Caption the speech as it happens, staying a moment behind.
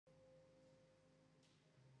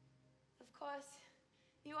course,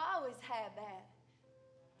 you always had that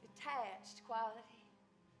detached quality.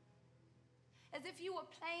 As if you were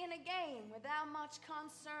playing a game without much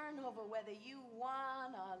concern over whether you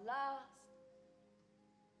won or lost.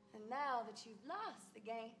 And now that you've lost the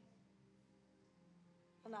game,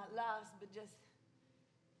 well, not lost, but just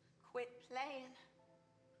quit playing,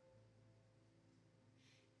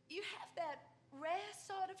 you have that rare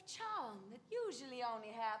sort of charm that usually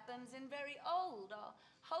only happens in very old or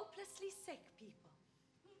hopelessly sick people.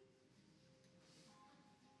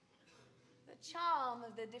 The charm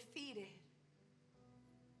of the defeated.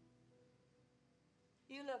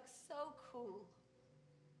 You look so cool,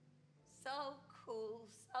 so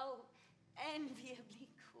enviably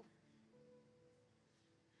cool.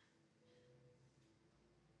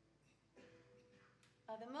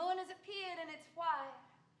 Well, the moon has appeared and it's white,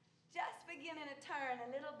 just beginning to turn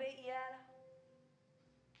a little bit yellow.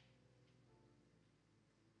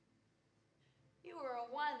 You were a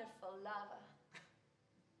wonderful lover.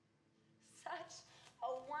 Such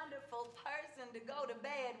a wonderful person to go to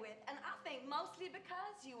bed with, and I think mostly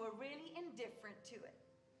because you were really indifferent to it.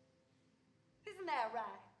 Isn't that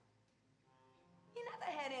right? You never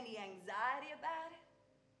had any anxiety about it?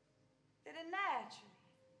 Did it naturally,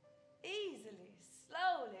 easily,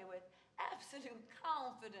 slowly, with absolute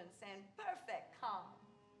confidence and perfect calm.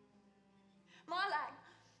 More like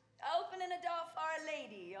opening a door for a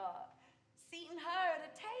lady or seating her at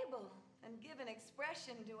a table and giving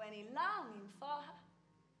expression to any longing for her.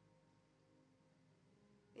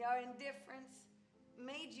 Your indifference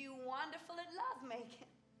made you wonderful at lovemaking.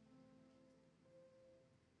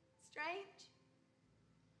 Strange,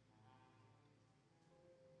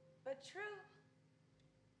 but true.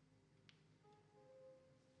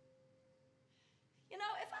 You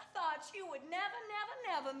know, if I thought you would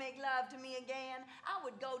never make love to me again, I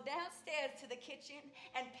would go downstairs to the kitchen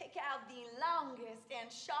and pick out the longest and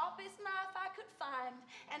sharpest knife I could find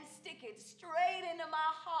and stick it straight into my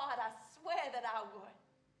heart. I swear that I would.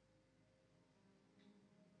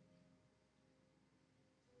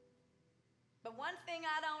 But one thing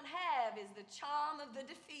I don't have is the charm of the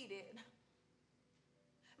defeated.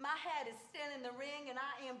 My hat is still in the ring and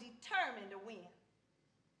I am determined to win.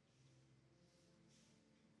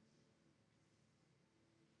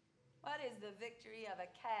 What is the victory of a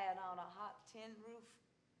cat on a hot tin roof?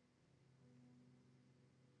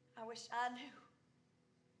 I wish I knew.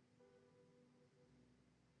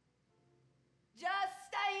 Just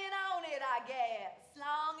staying on it, I guess, as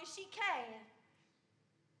long as she can.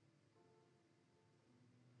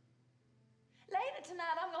 Later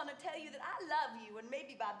tonight, I'm going to tell you that I love you, and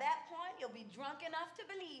maybe by that point, you'll be drunk enough to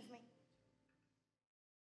believe me.